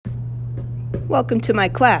Welcome to my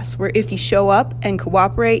class, where if you show up and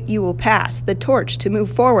cooperate, you will pass the torch to move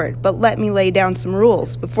forward. But let me lay down some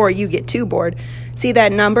rules before you get too bored. See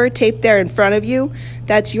that number taped there in front of you?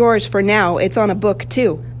 That's yours for now. It's on a book,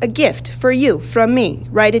 too. A gift for you from me.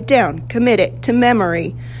 Write it down. Commit it to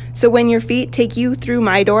memory. So when your feet take you through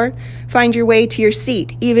my door, find your way to your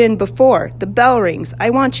seat, even before the bell rings. I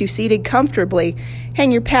want you seated comfortably.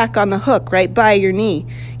 Hang your pack on the hook right by your knee.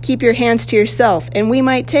 Keep your hands to yourself, and we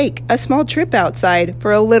might take a small trip outside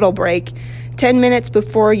for a little break. 10 minutes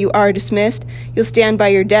before you are dismissed, you'll stand by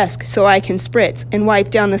your desk so I can spritz and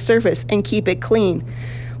wipe down the surface and keep it clean.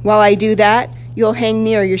 While I do that, you'll hang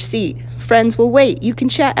near your seat. Friends will wait. You can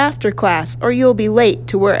chat after class, or you'll be late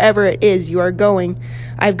to wherever it is you are going.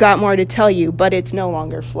 I've got more to tell you, but it's no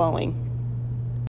longer flowing.